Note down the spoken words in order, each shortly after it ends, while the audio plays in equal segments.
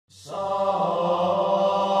So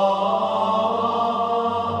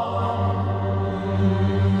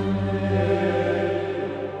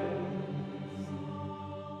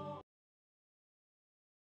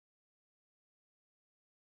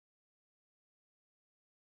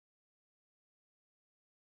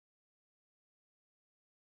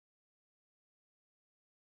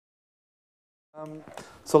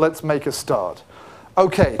let's make a start.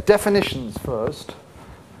 Okay, definitions first.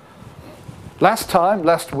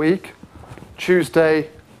 Last week, Tuesday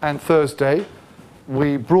and Thursday,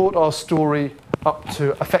 we brought our story up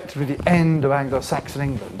to effectively the end of Anglo-Saxon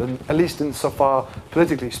England, and at least insofar,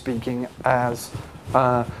 politically speaking, as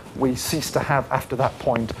we cease to have, after that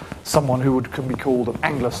point, someone who can be called an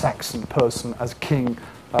Anglo-Saxon person as king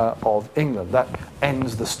of England. That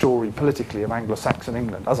ends the story politically of Anglo-Saxon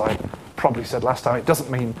England. As I probably said last time, it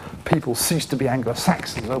doesn't mean people cease to be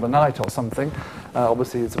Anglo-Saxons overnight or something.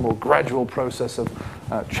 Obviously, it's a more gradual process of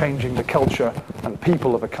changing the culture and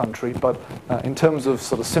people of a country. But in terms of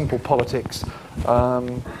sort of simple politics,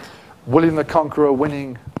 William the Conqueror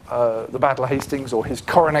winning the Battle of Hastings, or his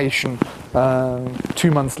coronation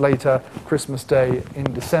 2 months later, Christmas Day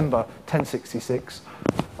in December 1066,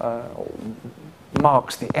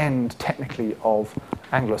 marks the end, technically, of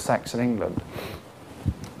Anglo-Saxon England.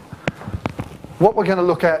 What we're going to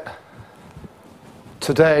look at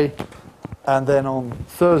today and then on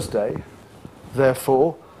Thursday,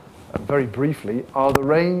 therefore, very briefly, are the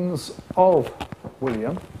reigns of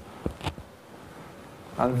William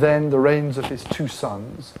and then the reigns of his two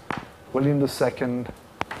sons, William II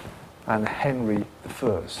and Henry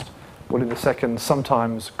I. William II,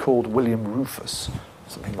 sometimes called William Rufus,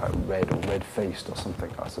 something like red or red-faced or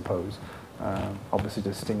something, I suppose, obviously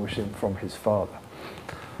distinguish him from his father.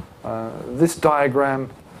 This diagram,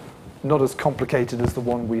 not as complicated as the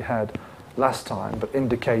one we had last time, but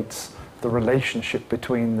indicates the relationship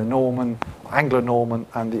between the Norman, Anglo-Norman,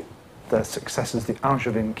 and their successors, the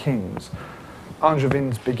Angevin kings.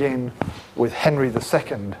 Angevins begin with Henry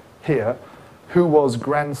II here, who was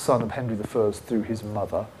grandson of Henry I through his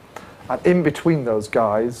mother. And in between those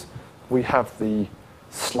guys, we have the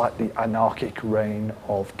slightly anarchic reign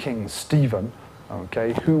of King Stephen,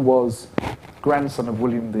 okay, who was grandson of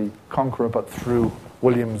William the Conqueror, but through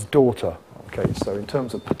William's daughter. Okay, so in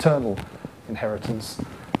terms of paternal inheritance,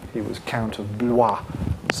 he was Count of Blois,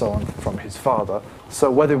 and so on, from his father.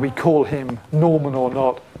 So whether we call him Norman or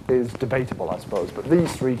not is debatable, I suppose. But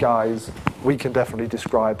these three guys we can definitely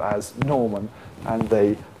describe as Norman, and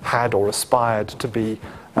they had or aspired to be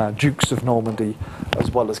Dukes of Normandy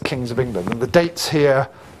as well as Kings of England. And the dates here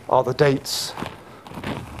are the dates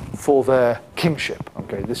for their kingship.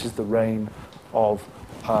 Okay, this is the reign of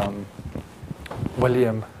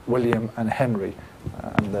William and Henry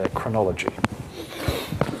and their chronology.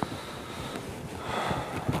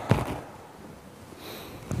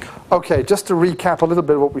 Okay, just to recap a little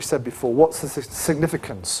bit of what we said before, what's the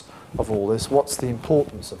significance of all this? What's the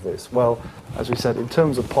importance of this? Well, as we said, in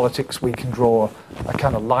terms of politics, we can draw a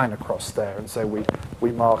kind of line across there and say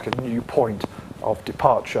we mark a new point of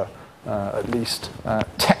departure, at least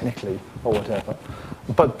technically or whatever.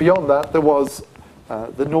 But beyond that, there was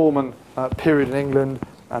the Norman period in England,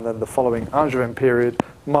 and then the following Angevin period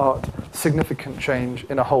marked significant change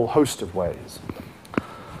in a whole host of ways.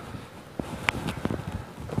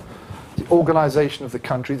 The organisation of the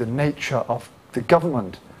country, the nature of the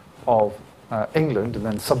government of England, and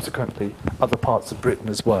then subsequently other parts of Britain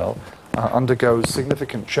as well, undergoes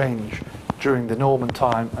significant change during the Norman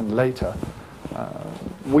time and later.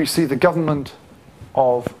 We see the government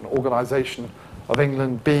of an organisation of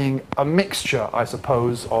England being a mixture, I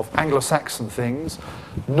suppose, of Anglo-Saxon things,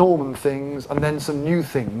 Norman things, and then some new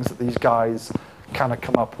things that these guys kind of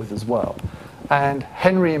come up with as well. And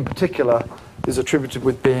Henry in particular is attributed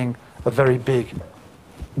with being a very big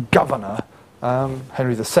governor,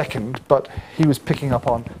 Henry II, but he was picking up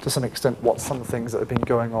on, to some extent, what some things that had been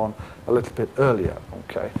going on a little bit earlier.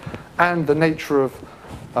 Okay, and the nature of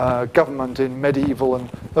government in medieval and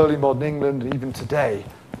early modern England, and even today,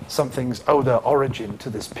 some things owe their origin to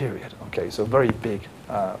this period. Okay, so a very big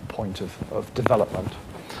point of development.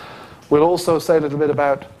 We'll also say a little bit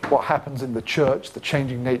about what happens in the church, the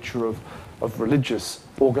changing nature of religious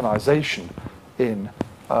organisation in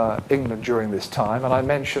England during this time. And I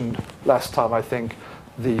mentioned last time, I think,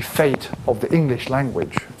 the fate of the English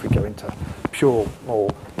language. If we go into pure, more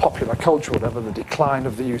popular culture, whatever, the decline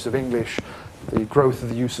of the use of English, the growth of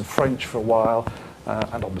the use of French for a while,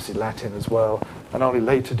 and obviously Latin as well. And only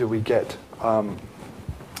later do we get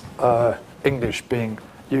English being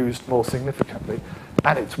used more significantly.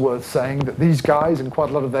 And it's worth saying that these guys and quite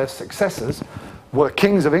a lot of their successors were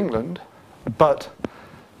kings of England, but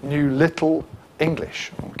knew little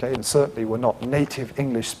English, okay, and certainly were not native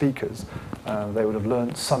English speakers. They would have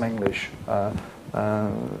learned some English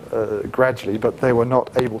gradually, but they were not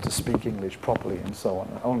able to speak English properly and so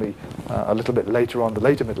on. Only a little bit later on, the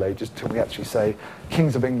later Middle Ages, till we actually say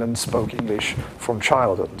kings of England spoke English from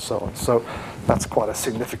childhood and so on. So that's quite a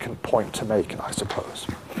significant point to make, I suppose.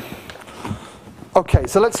 Okay,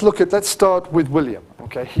 so let's start with William.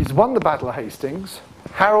 Okay, he's won the Battle of Hastings.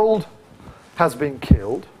 Harold has been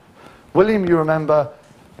killed. William, you remember,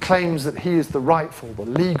 claims that he is the rightful, the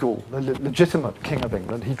legal, the legitimate King of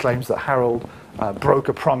England. He claims that Harold broke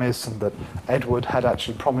a promise and that Edward had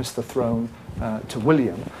actually promised the throne to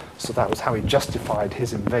William. So that was how he justified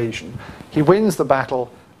his invasion. He wins the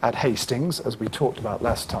battle at Hastings, as we talked about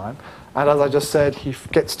last time. And as I just said, he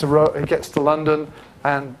gets to London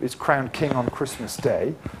and is crowned king on Christmas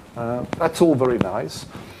Day. That's all very nice.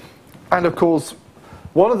 And of course,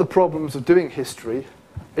 one of the problems of doing history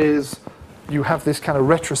is you have this kind of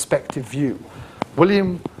retrospective view.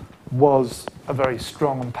 William was a very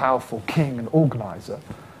strong and powerful king and organizer,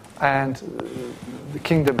 and the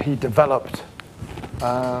kingdom he developed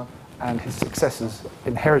and his successors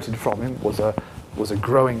inherited from him was a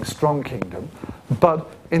growing, strong kingdom. But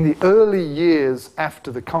in the early years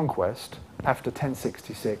after the conquest, after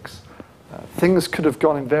 1066, things could have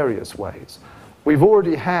gone in various ways. We've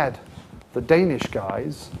already had the Danish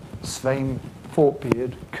guys, Svein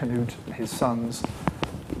Forkbeard, Canute, and his sons,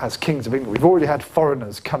 as kings of England. We've already had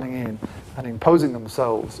foreigners coming in and imposing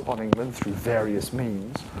themselves on England through various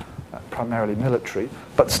means, primarily military,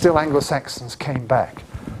 but still Anglo-Saxons came back.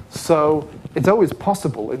 So it's always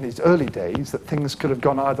possible in these early days that things could have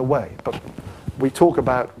gone either way. But we talk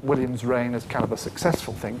about William's reign as kind of a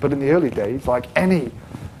successful thing, but in the early days, like any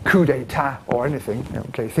coup d'etat or anything,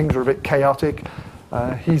 okay, things are a bit chaotic.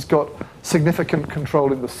 He's got significant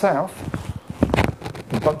control in the south,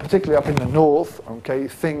 but particularly up in the north, okay,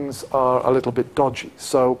 things are a little bit dodgy.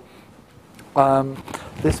 So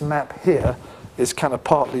this map here is kind of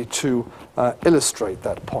partly to illustrate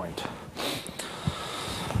that point.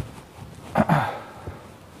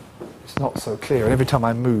 It's not so clear, and every time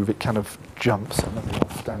I move it kind of jumps, and maybe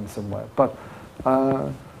I'll stand somewhere. But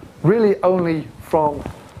really only from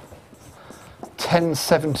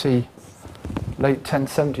 1070, late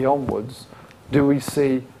 1070 onwards, do we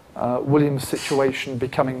see William's situation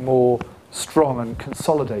becoming more strong and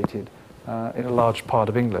consolidated in a large part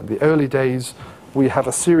of England. The early days, we have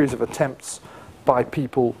a series of attempts by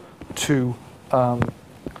people to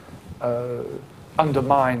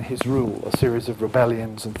undermine his rule, a series of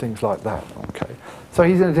rebellions and things like that. Okay, so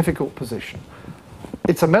he's in a difficult position.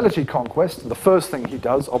 It's a military conquest, and the first thing he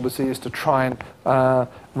does, obviously, is to try and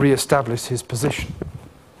re-establish his position.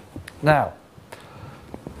 Now,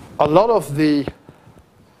 a lot of the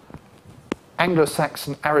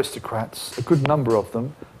Anglo-Saxon aristocrats, a good number of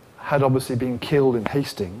them, had obviously been killed in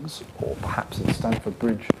Hastings, or perhaps in Stamford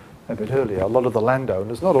Bridge a bit earlier. A lot of the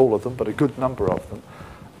landowners, not all of them, but a good number of them.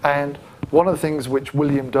 And one of the things which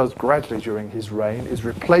William does gradually during his reign is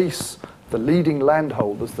replace the leading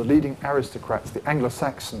landholders, the leading aristocrats, the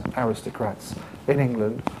Anglo-Saxon aristocrats in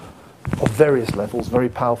England, of various levels, very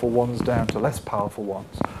powerful ones down to less powerful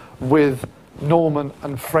ones, with Norman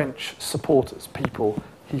and French supporters, people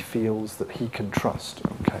he feels that he can trust.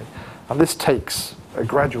 Okay, and this takes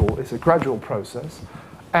it's a gradual process,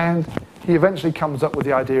 and he eventually comes up with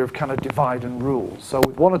the idea of kind of divide and rule. So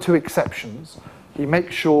with one or two exceptions, he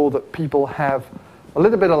makes sure that people have a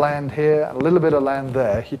little bit of land here and a little bit of land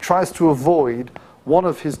there. He tries to avoid one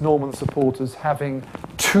of his Norman supporters having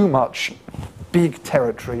too much big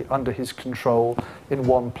territory under his control in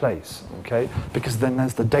one place, okay? Because then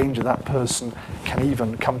there's the danger that person can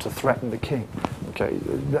even come to threaten the king, okay?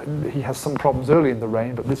 He has some problems early in the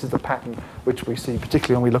reign, but this is the pattern which we see,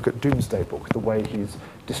 particularly when we look at Doomsday Book, the way he's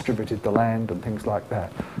distributed the land and things like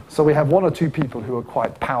that. So we have one or two people who are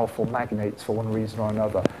quite powerful magnates for one reason or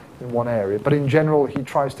another in one area, but in general he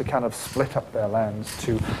tries to kind of split up their lands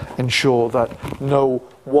to ensure that no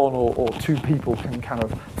one or two people can kind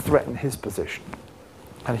of threaten his position.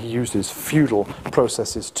 And he uses feudal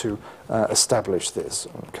processes to establish this.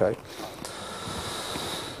 Okay.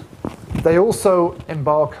 They also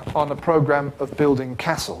embark on a program of building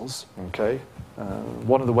castles. Okay.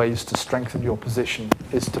 One of the ways to strengthen your position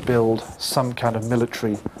is to build some kind of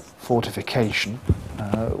military fortification,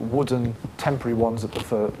 wooden temporary ones at the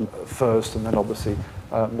first, and then obviously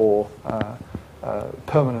more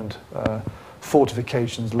permanent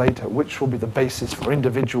fortifications later, which will be the basis for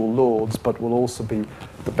individual lords, but will also be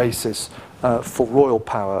the basis for royal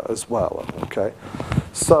power as well. Okay,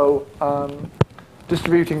 so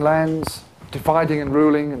distributing lands, dividing and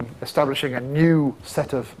ruling and establishing a new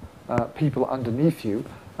set of people underneath you,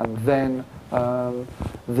 and then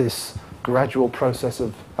this gradual process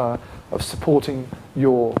of supporting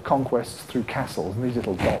your conquests through castles. And these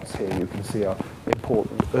little dots here you can see are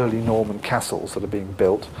important early Norman castles that are being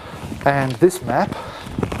built. And this map,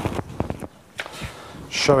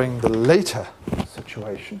 showing the later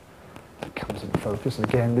situation, that comes in focus. And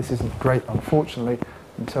again, this isn't great, unfortunately,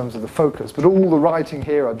 in terms of the focus, but all the writing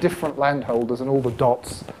here are different landholders, and all the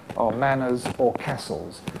dots are manors or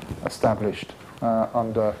castles established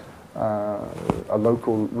under a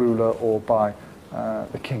local ruler or by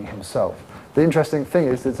the king himself. The interesting thing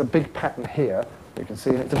is there's a big pattern here, you can see,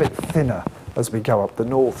 and it's a bit thinner as we go up. The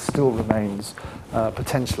north still remains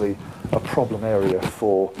potentially a problem area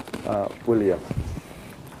for William.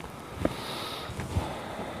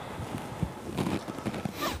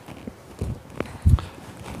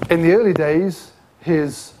 In the early days,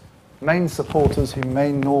 his main supporters, his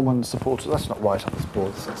main Norman supporters, that's not right on this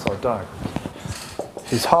board, that's upside down.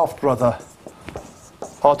 His half-brother,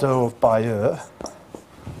 Otto of Bayeux,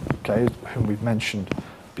 okay, whom we've mentioned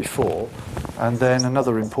before, and then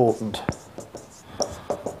another important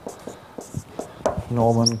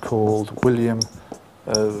Norman called William,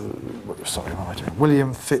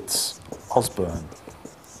 William Fitz Osborne.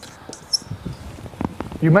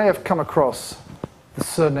 You may have come across the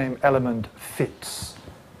surname element Fitz.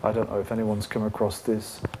 I don't know if anyone's come across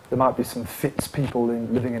this. There might be some Fitz people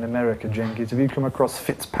living in America, Jenkins. Have you come across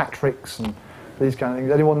Fitzpatricks and these kind of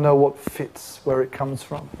things? Anyone know what Fitz, where it comes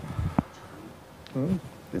from?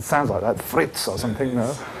 It sounds like that, Fritz or something,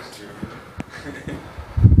 no?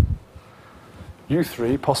 You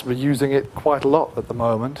three possibly using it quite a lot at the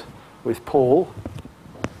moment with Paul.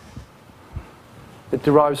 It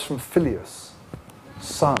derives from Filius,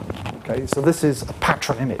 son. Okay, so this is a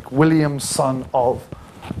patronymic, William, son of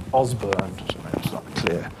Osborne. It's not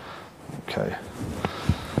clear. Okay.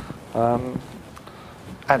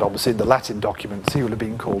 And obviously in the Latin documents he would have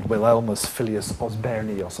been called Wilhelmus Filius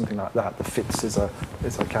Osberni or something like that. The Fitz is a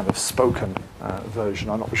kind of spoken version.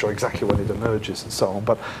 I'm not sure exactly when it emerges and so on.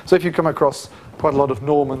 But so if you come across quite a lot of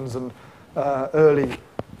Normans and early,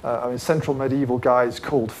 central medieval guys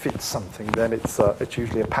called Fitz something, then it's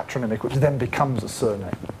usually a patronymic, which then becomes a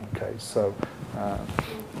surname. Okay, so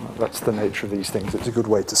that's the nature of these things. It's a good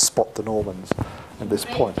way to spot the Normans at this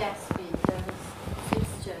point.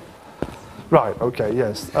 Right, okay,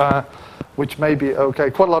 yes. Which may be,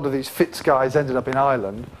 okay, quite a lot of these Fitz guys ended up in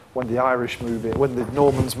Ireland when the Irish move in, when the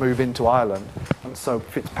Normans move into Ireland. And so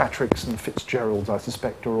Fitzpatricks and Fitzgeralds, I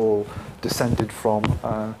suspect, are all descended from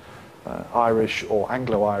Irish or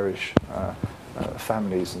Anglo-Irish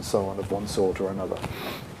families and so on of one sort or another.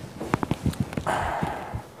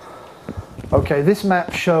 Okay, this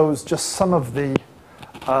map shows just some of the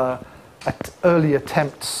early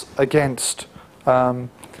attempts against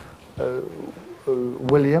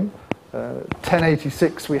William.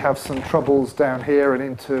 1086 we have some troubles down here and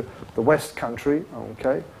into the West Country.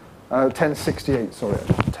 Okay, 1068. Sorry,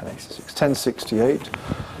 1086. 1068.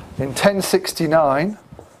 In 1069,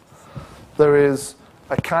 there is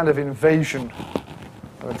a kind of invasion,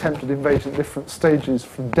 an attempted invasion at different stages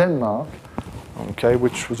from Denmark. Okay,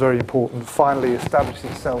 which was very important. Finally, established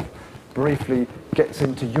itself briefly, gets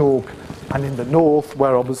into York, and in the north,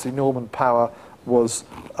 where obviously Norman power was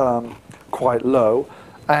quite low.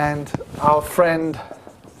 And our friend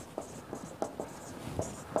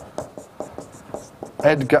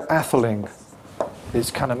Edgar Atheling is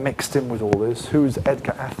kind of mixed in with all this. Who's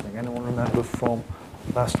Edgar Atheling? Anyone remember from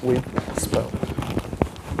last week? Spell.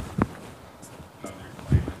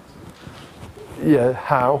 Yeah,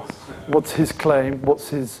 how? What's his claim? What's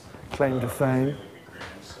his claim to fame?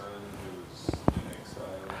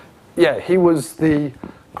 Yeah, he was the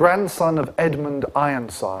grandson of Edmund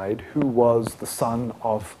Ironside, who was the son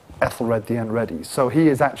of Ethelred the Unready. So he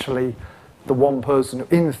is actually the one person who,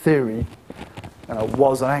 in theory,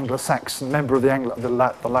 was an Anglo-Saxon member of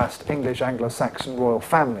the last English Anglo-Saxon royal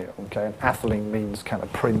family. Okay, and Atheling means kind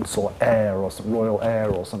of prince or heir or some royal heir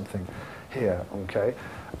or something here. Okay,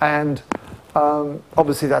 and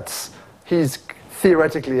obviously he's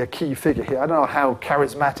theoretically a key figure here. I don't know how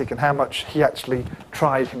charismatic and how much he actually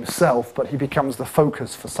tried himself, but he becomes the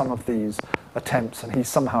focus for some of these attempts, and he's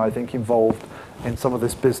somehow, I think, involved in some of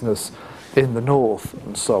this business in the north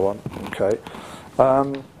and so on. Okay,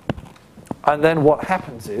 and then what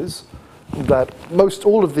happens is that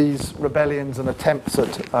all of these rebellions and attempts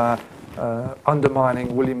at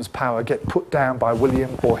undermining William's power get put down by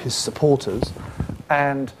William or his supporters,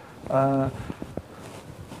 and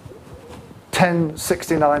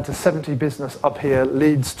 1069 to 70 business up here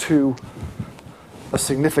leads to a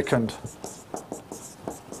significant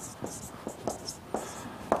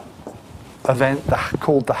event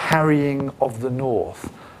called the Harrying of the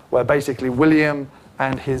North, where basically William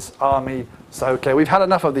and his army say, okay, we've had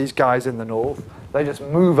enough of these guys in the north. They just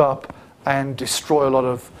move up and destroy a lot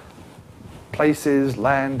of places,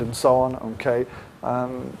 land, and so on, okay,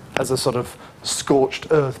 as a sort of scorched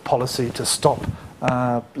earth policy to stop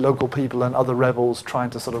local people and other rebels trying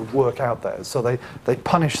to sort of work out there. So they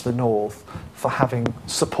punish the north for having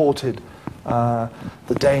supported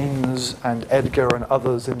the Danes and Edgar and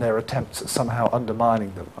others in their attempts at somehow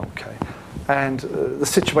undermining them, okay. And the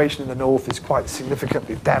situation in the north is quite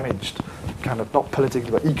significantly damaged, kind of not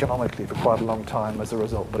politically but economically for quite a long time as a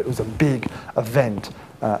result. But it was a big event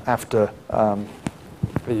after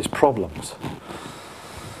these problems.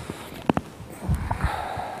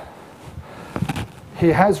 He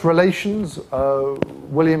has relations,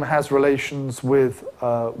 William has relations with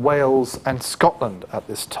Wales and Scotland at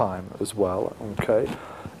this time as well, okay.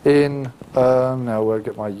 In, now I'll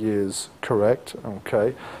get my years correct,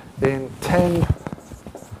 okay. In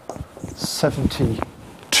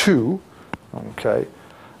 1072, okay,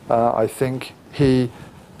 I think he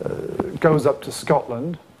goes up to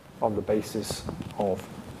Scotland on the basis of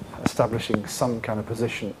establishing some kind of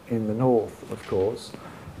position in the north, of course,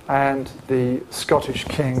 and the Scottish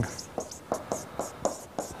king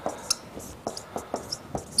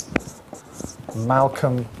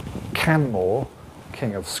Malcolm Canmore,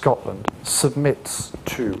 King of Scotland, submits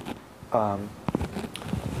to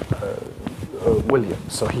William,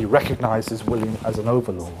 so he recognizes William as an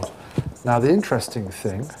overlord. Now the interesting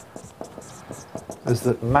thing is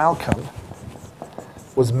that Malcolm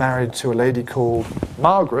was married to a lady called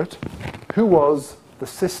Margaret, who was the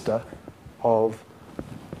sister of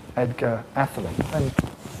Edgar Atheling, and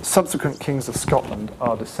subsequent kings of Scotland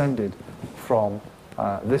are descended from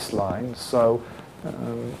this line, so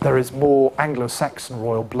there is more Anglo-Saxon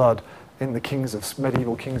royal blood in the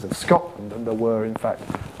medieval kings of Scotland than there were, in fact,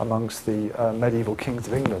 amongst the medieval kings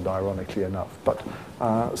of England, ironically enough. But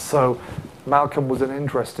so Malcolm was an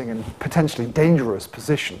interesting and potentially dangerous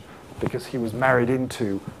position because he was married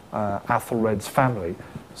into Athelred's family.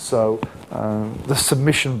 So the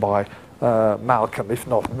submission by Malcolm, if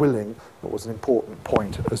not willing, was an important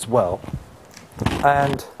point as well.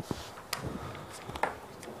 And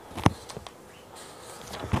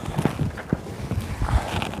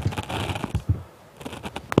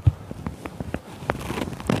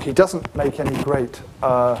he doesn't make any great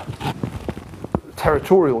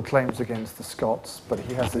territorial claims against the Scots, but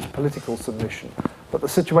he has this political submission. But the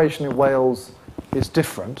situation in Wales is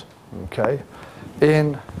different, okay?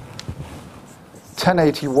 In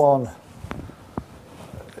 1081,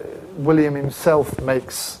 William himself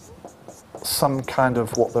makes some kind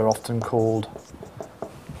of what they're often called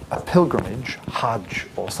a pilgrimage, Hajj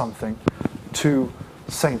or something, to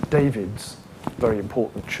St. David's, very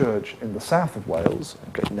important church in the south of Wales,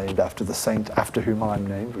 okay, named after the saint after whom I'm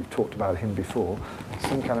named. We've talked about him before.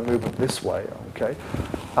 Some kind of movement this way, okay.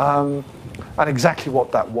 And exactly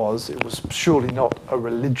what that was, it was surely not a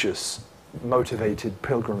religious motivated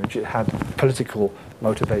pilgrimage. It had political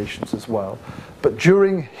motivations as well. But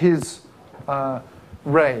during his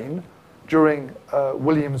reign, during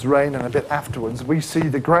William's reign and a bit afterwards, we see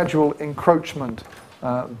the gradual encroachment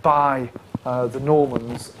by the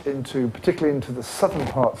Normans particularly into the southern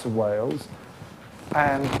parts of Wales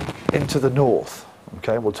and into the north.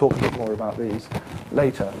 Okay, we'll talk a bit more about these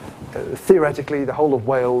later. Theoretically, the whole of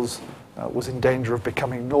Wales was in danger of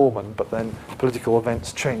becoming Norman, but then political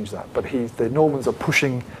events changed that. But the Normans are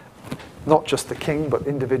pushing not just the king, but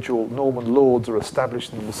individual Norman lords are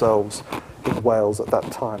establishing themselves in Wales at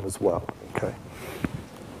that time as well. Okay.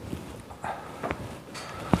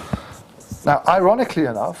 Now, ironically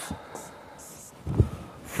enough,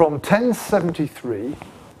 from 1073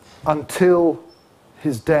 until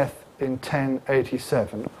his death in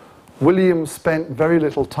 1087, William spent very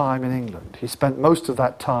little time in England. He spent most of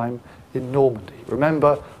that time in Normandy.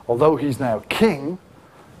 Remember, although he's now king,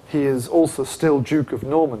 he is also still Duke of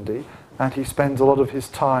Normandy, and he spends a lot of his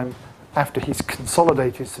time, after he's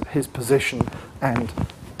consolidated his position and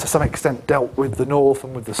to some extent dealt with the north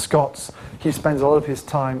and with the Scots, he spends a lot of his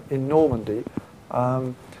time in Normandy,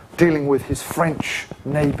 dealing with his French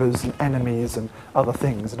neighbours and enemies and other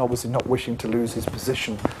things, and obviously not wishing to lose his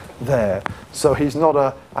position there. So he's not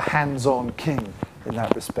a hands-on king in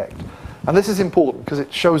that respect. And this is important because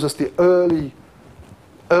it shows us early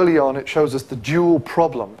on, it shows us the dual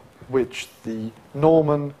problem which the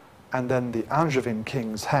Norman and then the Angevin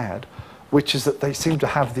kings had, which is that they seem to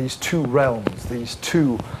have these two realms, these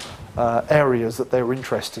two areas that they were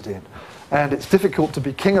interested in. And it's difficult to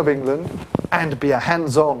be King of England and be a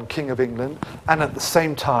hands-on King of England, and at the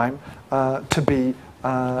same time to be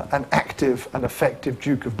an active and effective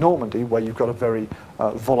Duke of Normandy, where you've got a very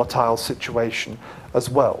volatile situation as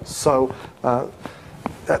well. So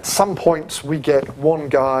at some points we get one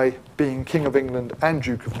guy being King of England and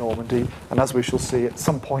Duke of Normandy, and as we shall see, at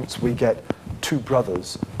some points we get two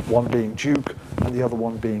brothers, one being Duke and the other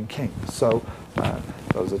one being King. So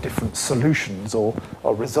those are different solutions or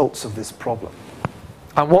results of this problem.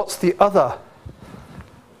 And what's the other,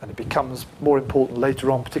 and it becomes more important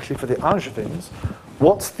later on, particularly for the Angevins,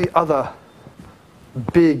 what's the other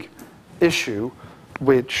big issue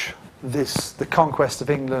which the conquest of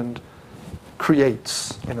England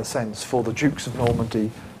creates, in a sense, for the Dukes of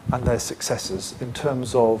Normandy and their successors in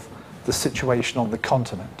terms of the situation on the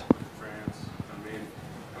continent? France.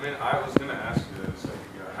 I was going to ask you that a second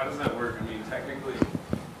ago. How does that work? Technically,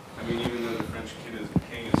 even though the French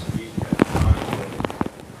king is weak at the time,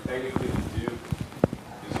 technically the Duke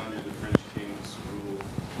is under the French king's rule,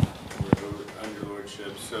 or under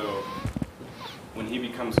lordship. So when he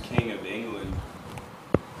becomes King of England,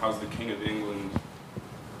 how's the King of England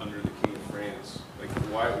under the King of France?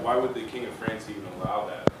 Why would the King of France even allow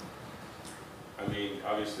that?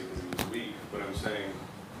 Obviously because he was weak, but I'm saying...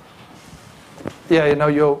 Yeah,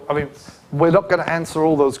 we're not going to answer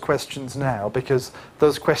all those questions now, because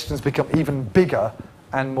those questions become even bigger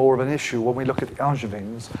and more of an issue when we look at the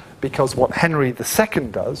Angevins, because what Henry II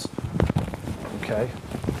does,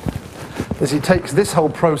 is he takes this whole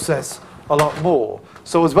process a lot more.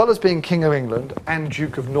 So as well as being King of England and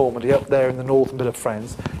Duke of Normandy up there in the northern bit of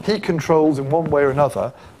France, he controls in one way or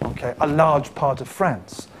another, a large part of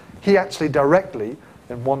France. He actually directly,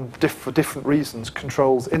 for different reasons,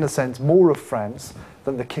 controls, in a sense, more of France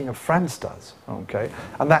than the King of France does.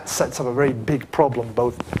 And that sets up a very big problem,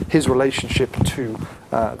 both his relationship to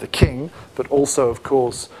the king, but also, of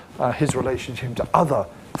course, his relationship to other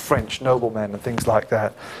French noblemen and things like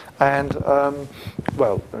that. And,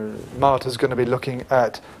 Martha's going to be looking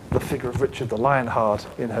at the figure of Richard the Lionheart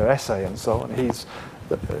in her essay and so on.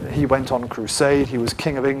 He went on crusade, he was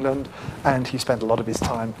King of England, and he spent a lot of his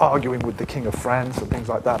time arguing with the King of France and things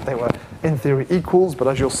like that. They were, in theory, equals, but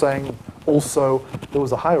as you're saying, also there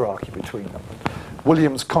was a hierarchy between them.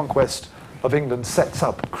 William's conquest of England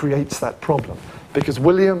creates that problem, because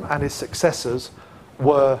William and his successors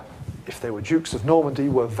were, if they were Dukes of Normandy,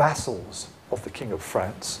 were vassals of the King of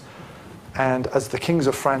France. And as the kings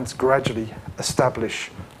of France gradually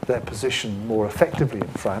establish their position more effectively in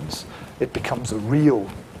France, it becomes a real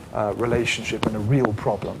relationship and a real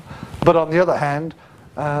problem. But on the other hand,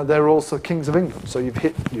 they're also kings of England, so you've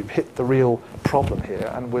hit the real problem here.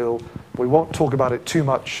 And we won't talk about it too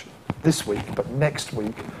much this week, but next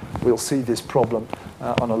week we'll see this problem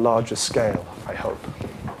on a larger scale, I hope.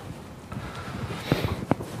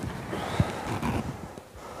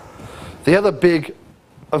 The other big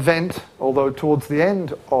event, although towards the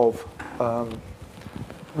end of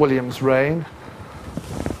William's reign,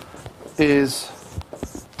 is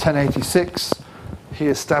 1086. He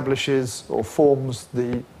establishes or forms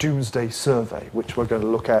the Domesday Survey, which we're going to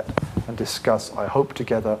look at and discuss, I hope,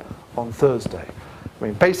 together on Thursday.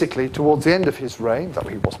 Basically, towards the end of his reign, though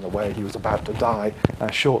he wasn't aware he was about to die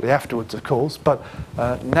shortly afterwards, of course, but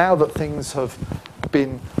now that things have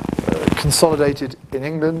been consolidated in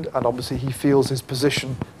England, and obviously he feels his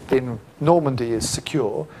position in Normandy is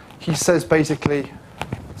secure, he says basically,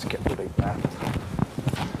 let's get the big map.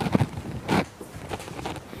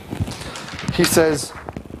 He says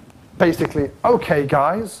basically, okay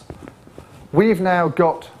guys, we've now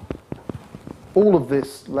got all of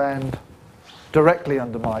this land directly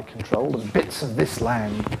under my control, and bits of this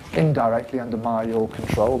land indirectly under your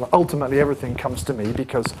control. Ultimately everything comes to me,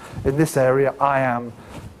 because in this area I am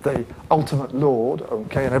the ultimate lord,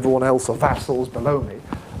 and everyone else are vassals below me.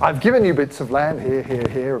 I've given you bits of land here, here,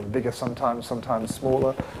 here, and bigger sometimes, sometimes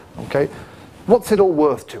smaller. What's it all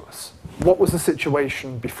worth to us? What was the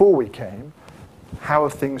situation before we came? How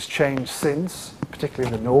have things changed since,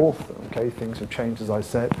 particularly in the north? Things have changed, as I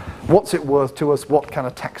said. What's it worth to us? What kind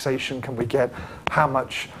of taxation can we get? How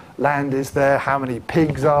much land is there? How many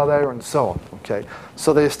pigs are there? And so on.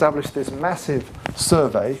 So they established this massive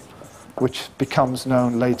survey, which becomes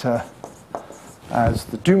known later as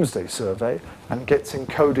the Domesday Survey, and gets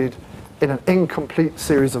encoded in an incomplete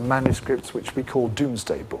series of manuscripts which we call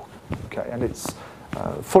Domesday Book. And it's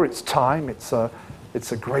for its time, it's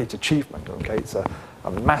a great achievement. It's a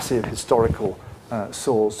massive historical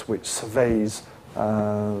source which surveys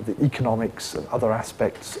the economics and other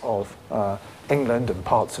aspects of England and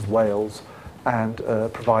parts of Wales, and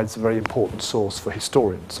provides a very important source for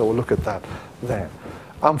historians. So we'll look at that then.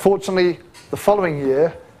 Unfortunately, the following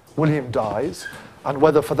year, William dies, And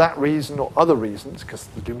whether for that reason or other reasons, because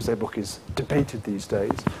the Doomsday Book is debated these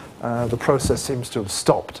days, the process seems to have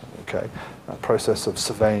stopped. Okay, the process of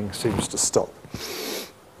surveying seems to stop.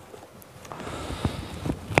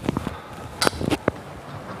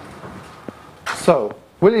 So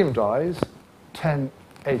William dies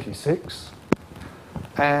 1086,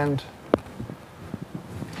 and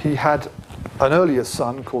he had an earlier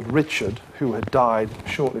son called Richard, who had died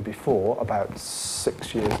shortly before, about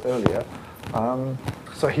 6 years earlier.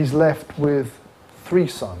 So he's left with 3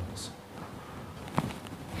 sons.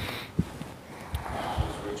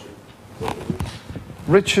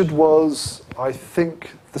 Richard was, I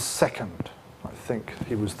think, the second. I think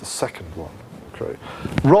he was the second one. Okay.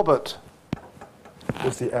 Robert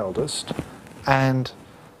was the eldest, and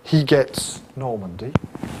he gets Normandy.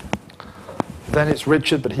 Then it's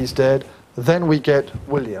Richard, but he's dead. Then we get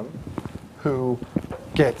William, who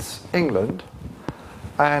gets England,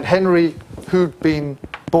 and Henry, who'd been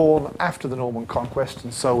born after the Norman conquest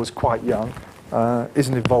and so was quite young,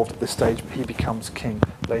 isn't involved at this stage, but he becomes king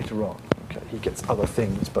later on. Okay, he gets other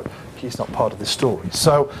things, but he's not part of this story.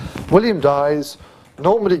 So William dies,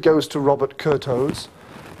 Normandy goes to Robert Curthose,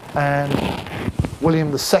 and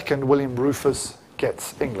William II, William Rufus,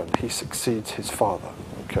 gets England. He succeeds his father.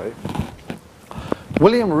 Okay.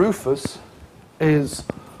 William Rufus is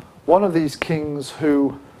one of these kings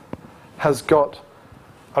who has got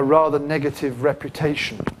a rather negative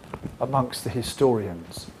reputation amongst the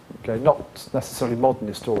historians. Okay, not necessarily modern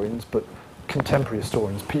historians, but contemporary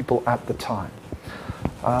historians, people at the time.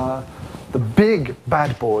 The big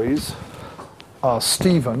bad boys are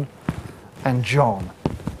Stephen and John,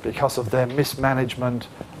 because of their mismanagement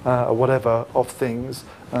or whatever of things.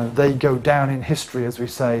 They go down in history, as we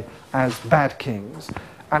say, as bad kings.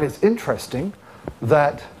 And it's interesting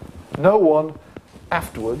that no one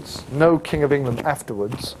afterwards, no King of England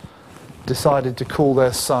afterwards, decided to call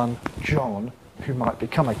their son John, who might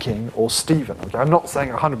become a king, or Stephen. Okay, I'm not saying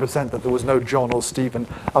 100% that there was no John or Stephen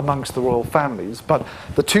amongst the royal families, but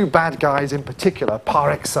the 2 bad guys in particular, par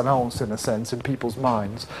excellence in a sense, in people's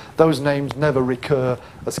minds, those names never recur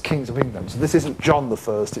as kings of England. So this isn't John the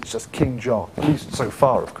First, it's just King John, at least so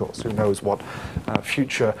far, of course. Who knows what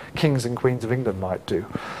future kings and queens of England might do.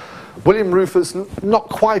 William Rufus, not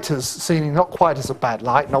quite as a bad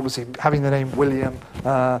light, and obviously having the name William,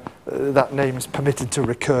 that name is permitted to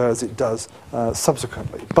recur as it does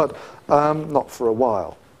subsequently, but not for a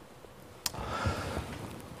while.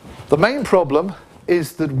 The main problem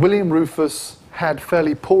is that William Rufus had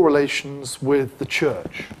fairly poor relations with the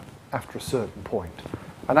church after a certain point.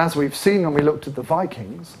 And as we've seen when we looked at the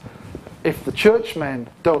Vikings, if the churchmen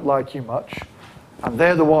don't like you much, and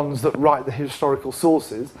they're the ones that write the historical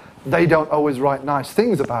sources, they don't always write nice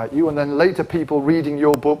things about you, and then later people reading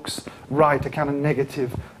your books write a kind of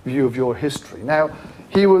negative view of your history. Now,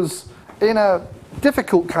 he was in a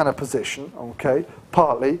difficult kind of position, okay,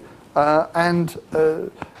 partly, and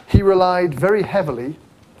he relied very heavily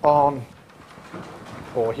on,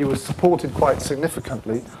 or he was supported quite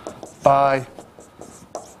significantly by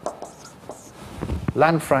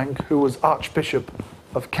Lanfranc, who was Archbishop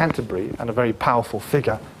of Canterbury and a very powerful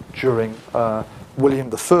figure during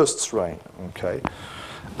William I's reign. Okay,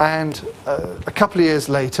 and a couple of years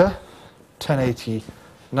later,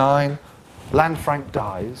 1089, Lanfranc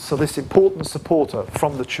dies. So this important supporter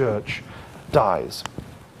from the church dies.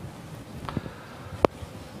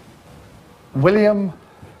 William,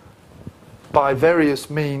 by various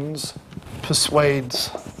means, persuades,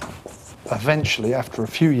 eventually, after a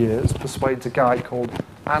few years, persuades a guy called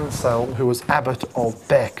Anselm, who was abbot of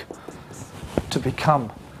Bec, to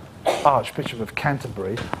become Archbishop of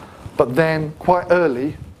Canterbury. But then, quite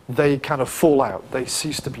early, they kind of fall out. They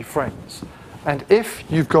cease to be friends. And if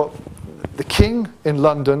you've got the king in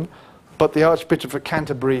London, but the Archbishop of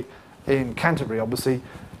Canterbury in Canterbury, obviously,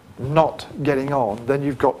 not getting on, then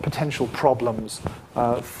you've got potential problems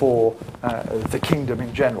for the kingdom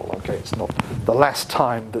in general. Okay, it's not the last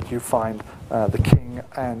time that you find the king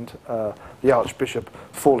and the archbishop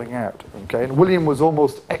falling out. Okay, and William was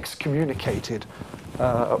almost excommunicated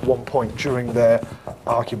at one point during their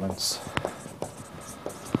arguments.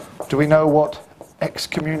 Do we know what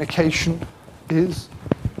excommunication is?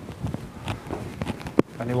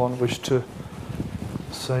 Anyone wish to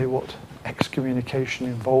say what excommunication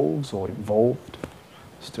involves, or involved,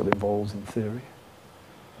 still involves in theory?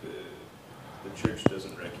 The church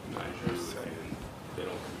doesn't recognize you, and they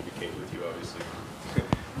don't communicate with you, obviously.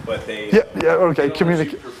 But they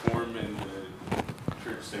perform in the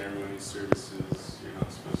church ceremonies, services. You're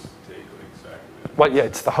not supposed to take like sacraments. Well, yeah,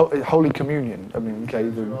 it's the Holy Communion. I mean,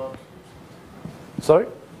 okay. Sorry?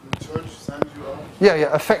 The church sends you out.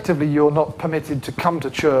 Yeah. Effectively, you're not permitted to come to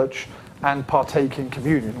church and partake in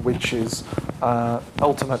communion, which is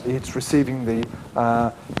ultimately it's receiving the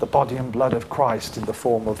body and blood of Christ in the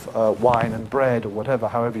form of wine and bread or whatever,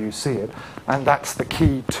 however you see it, and that's the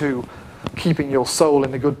key to keeping your soul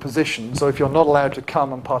in a good position. So if you're not allowed to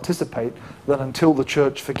come and participate, then until the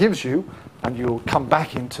church forgives you and you'll come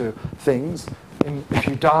back into things, if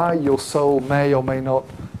you die, your soul may or may not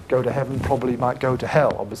go to heaven, probably might go to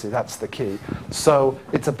hell. Obviously, that's the key. So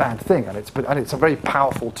it's a bad thing, and it's a very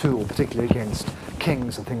powerful tool, particularly against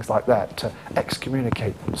kings and things like that, to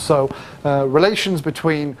excommunicate them. So relations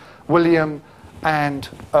between William and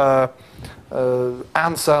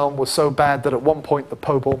Anselm was so bad that at one point the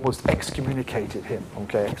Pope almost excommunicated him,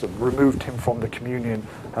 removed him from the communion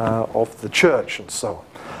of the church and so on.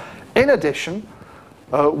 In addition,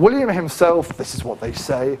 William himself, this is what they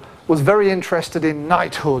say, was very interested in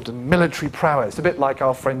knighthood and military prowess, a bit like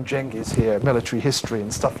our friend Cengiz here, military history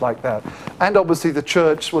and stuff like that. And obviously the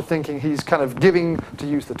church were thinking he's kind of giving, to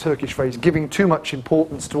use the Turkish phrase, giving too much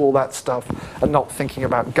importance to all that stuff and not thinking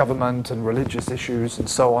about government and religious issues and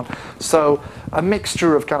so on. So a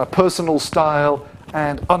mixture of kind of personal style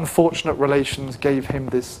and unfortunate relations gave him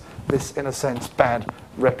this in a sense, bad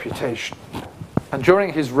reputation. And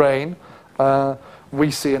during his reign, we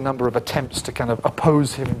see a number of attempts to kind of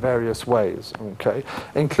oppose him in various ways,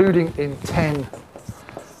 including in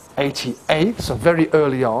 1088, so very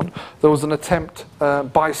early on, there was an attempt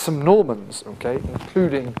by some Normans,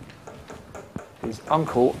 including his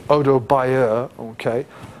uncle, Odo Bayer,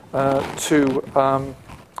 to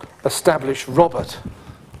establish Robert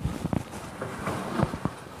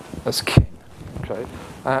as king,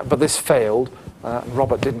 but this failed. And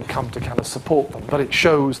Robert didn't come to kind of support them. But it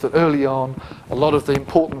shows that early on, a lot of the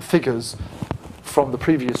important figures from the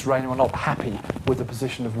previous reign were not happy with the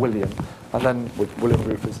position of William. And then with William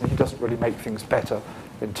Rufus, he doesn't really make things better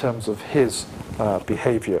in terms of his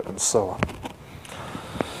behaviour and so on.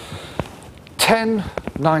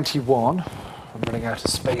 1091, I'm running out of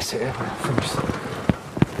space here.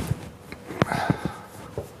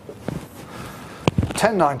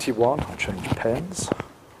 1091, I'll change pens.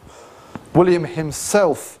 William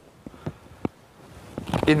himself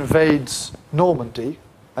invades Normandy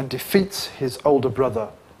and defeats his older brother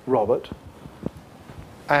Robert,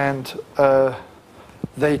 and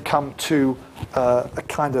they come to a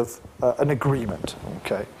kind of an agreement.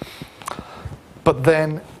 But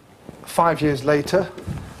then 5 years later,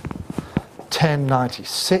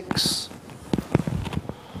 1096,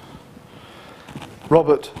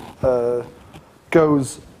 Robert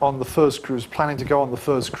goes on the first crusade, planning to go on the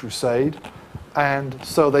first crusade, and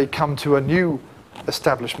so they come to a new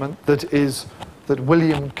establishment that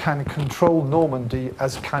William can control Normandy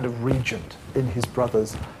as kind of regent in his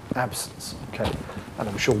brother's absence. And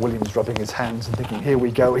I'm sure William's rubbing his hands and thinking, here we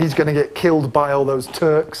go, he's going to get killed by all those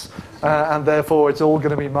Turks, and therefore it's all going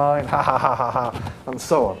to be mine, ha ha ha ha ha, and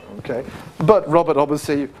so on. But Robert,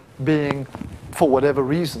 obviously being, for whatever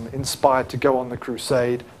reason, inspired to go on the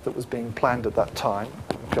crusade that was being planned at that time,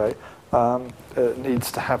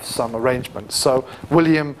 needs to have some arrangement. So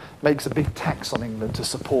William makes a big tax on England to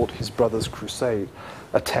support his brother's crusade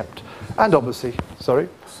attempt. And obviously, sorry?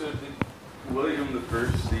 So did William the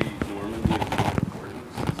First see Normandy as more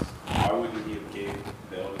important? Why wouldn't he have gave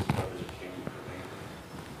the eldest brother the king of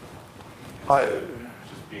England?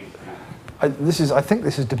 Just being I think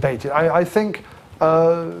this is debated. I think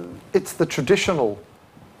it's the traditional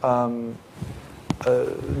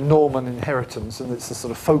Norman inheritance, and it's the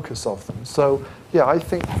sort of focus of them. So yeah, I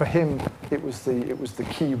think for him it was the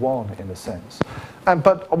key one in a sense.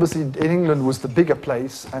 But obviously in England was the bigger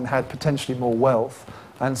place and had potentially more wealth,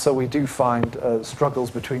 and so we do find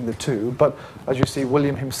struggles between the two. But as you see,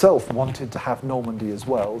 William himself wanted to have Normandy as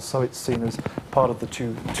well, so it's seen as part of the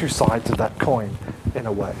two sides of that coin in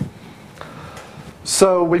a way.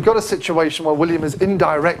 So we've got a situation where William is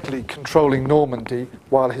indirectly controlling Normandy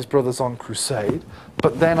while his brother's on crusade,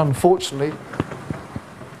 but then unfortunately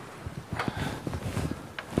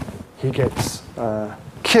he gets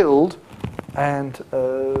killed, and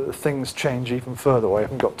things change even further. I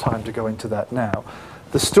haven't got time to go into that now.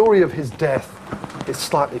 The story of his death is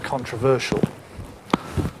slightly controversial.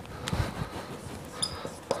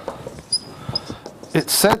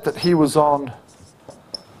 It's said that he was on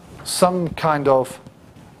some kind of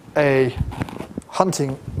a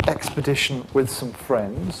hunting expedition with some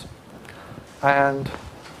friends, and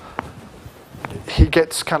he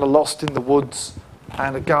gets kind of lost in the woods,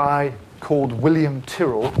 and a guy called William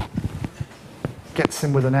Tyrrell gets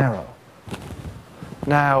him with an arrow.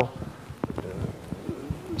 Now,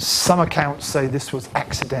 some accounts say this was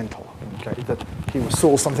accidental, that he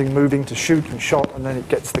saw something moving to shoot and shot, and then it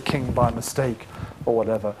gets the king by mistake or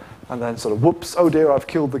whatever, and then sort of, whoops, oh dear, I've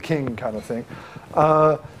killed the king kind of thing.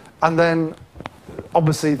 And then,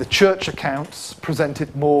 obviously, the church accounts present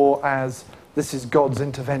it more as this is God's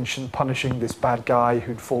intervention punishing this bad guy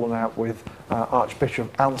who'd fallen out with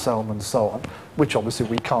Archbishop Anselm and so on, which obviously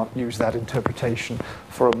we can't use that interpretation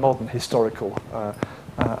for a modern historical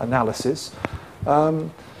analysis.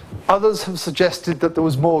 Others have suggested that there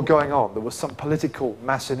was more going on. There was some political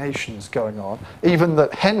machinations going on. Even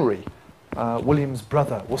that Henry, William's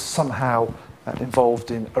brother, was somehow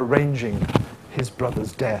involved in arranging his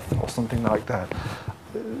brother's death or something like that.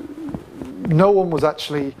 No one was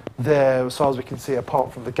actually there, as far as we can see,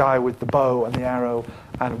 apart from the guy with the bow and the arrow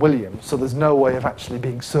and William. So there's no way of actually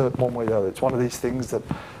being certain one way or the other. It's one of these things that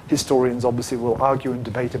historians obviously will argue and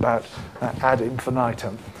debate about ad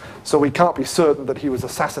infinitum. So we can't be certain that he was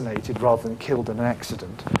assassinated rather than killed in an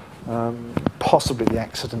accident. Possibly the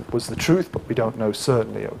accident was the truth, but we don't know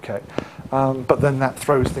certainly, okay. But then that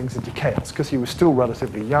throws things into chaos, because he was still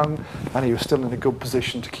relatively young, and he was still in a good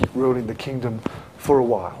position to keep ruling the kingdom for a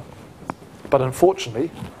while. But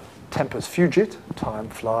unfortunately, tempus fugit, time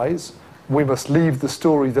flies. We must leave the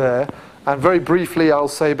story there. And very briefly, I'll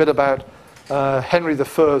say a bit about Henry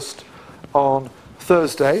I on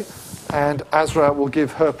Thursday, and Azra will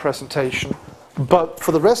give her presentation. But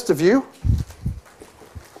for the rest of you,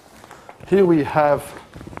 here we have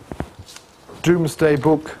Domesday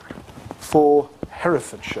Book for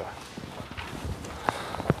Herefordshire.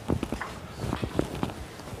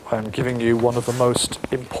 I'm giving you one of the most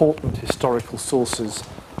important historical sources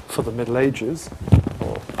for the Middle Ages,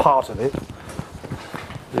 or part of it.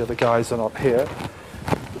 The other guys are not here.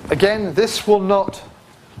 Again, this will not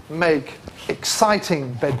make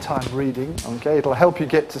exciting bedtime reading, okay? It'll help you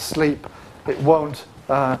get to sleep. It won't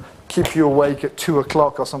keep you awake at 2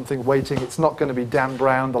 o'clock or something waiting. It's not going to be Dan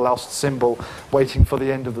Brown, the lost symbol, waiting for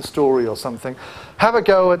the end of the story or something. Have a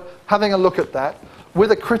go at having a look at that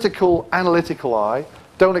with a critical, analytical eye.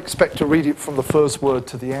 Don't expect to read it from the first word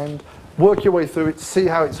to the end. Work your way through it, see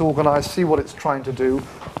how it's organized, see what it's trying to do,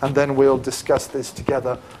 and then we'll discuss this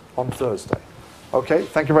together on Thursday. Okay,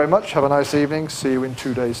 thank you very much. Have a nice evening. See you in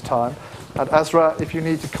 2 days' time. And Azra, if you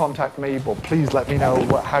need to contact me, well, please let me know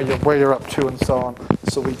where you're up to and so on,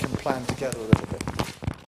 so we can plan together a little bit.